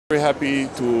Very happy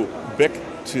to back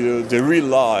to the real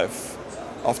life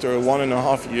after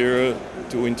 1.5 years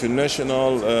to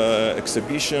international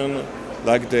exhibition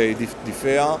like the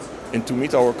DEFEA and to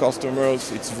meet our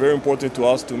customers. It's very important to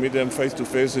us to meet them face to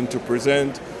face and to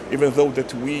present, even though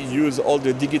that we use all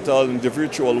the digital and the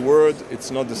virtual world, it's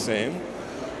not the same.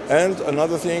 And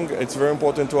another thing, it's very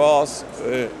important to us,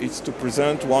 is to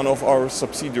present one of our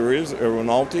subsidiaries,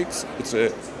 Aeronautics. It's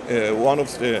one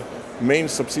of the main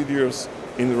subsidiaries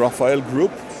in the Rafael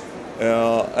group,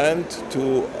 and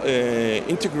to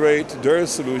integrate their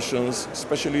solutions,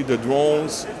 especially the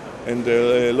drones and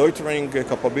the loitering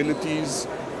capabilities,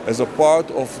 as a part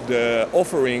of the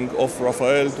offering of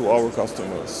Rafael to our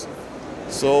customers.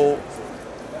 So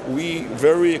we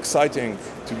very exciting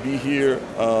to be here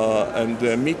and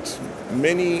meet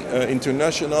many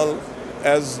international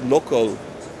as local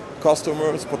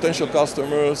customers, potential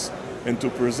customers, and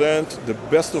to present the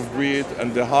best of breed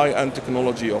and the high-end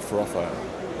technology of Rafael.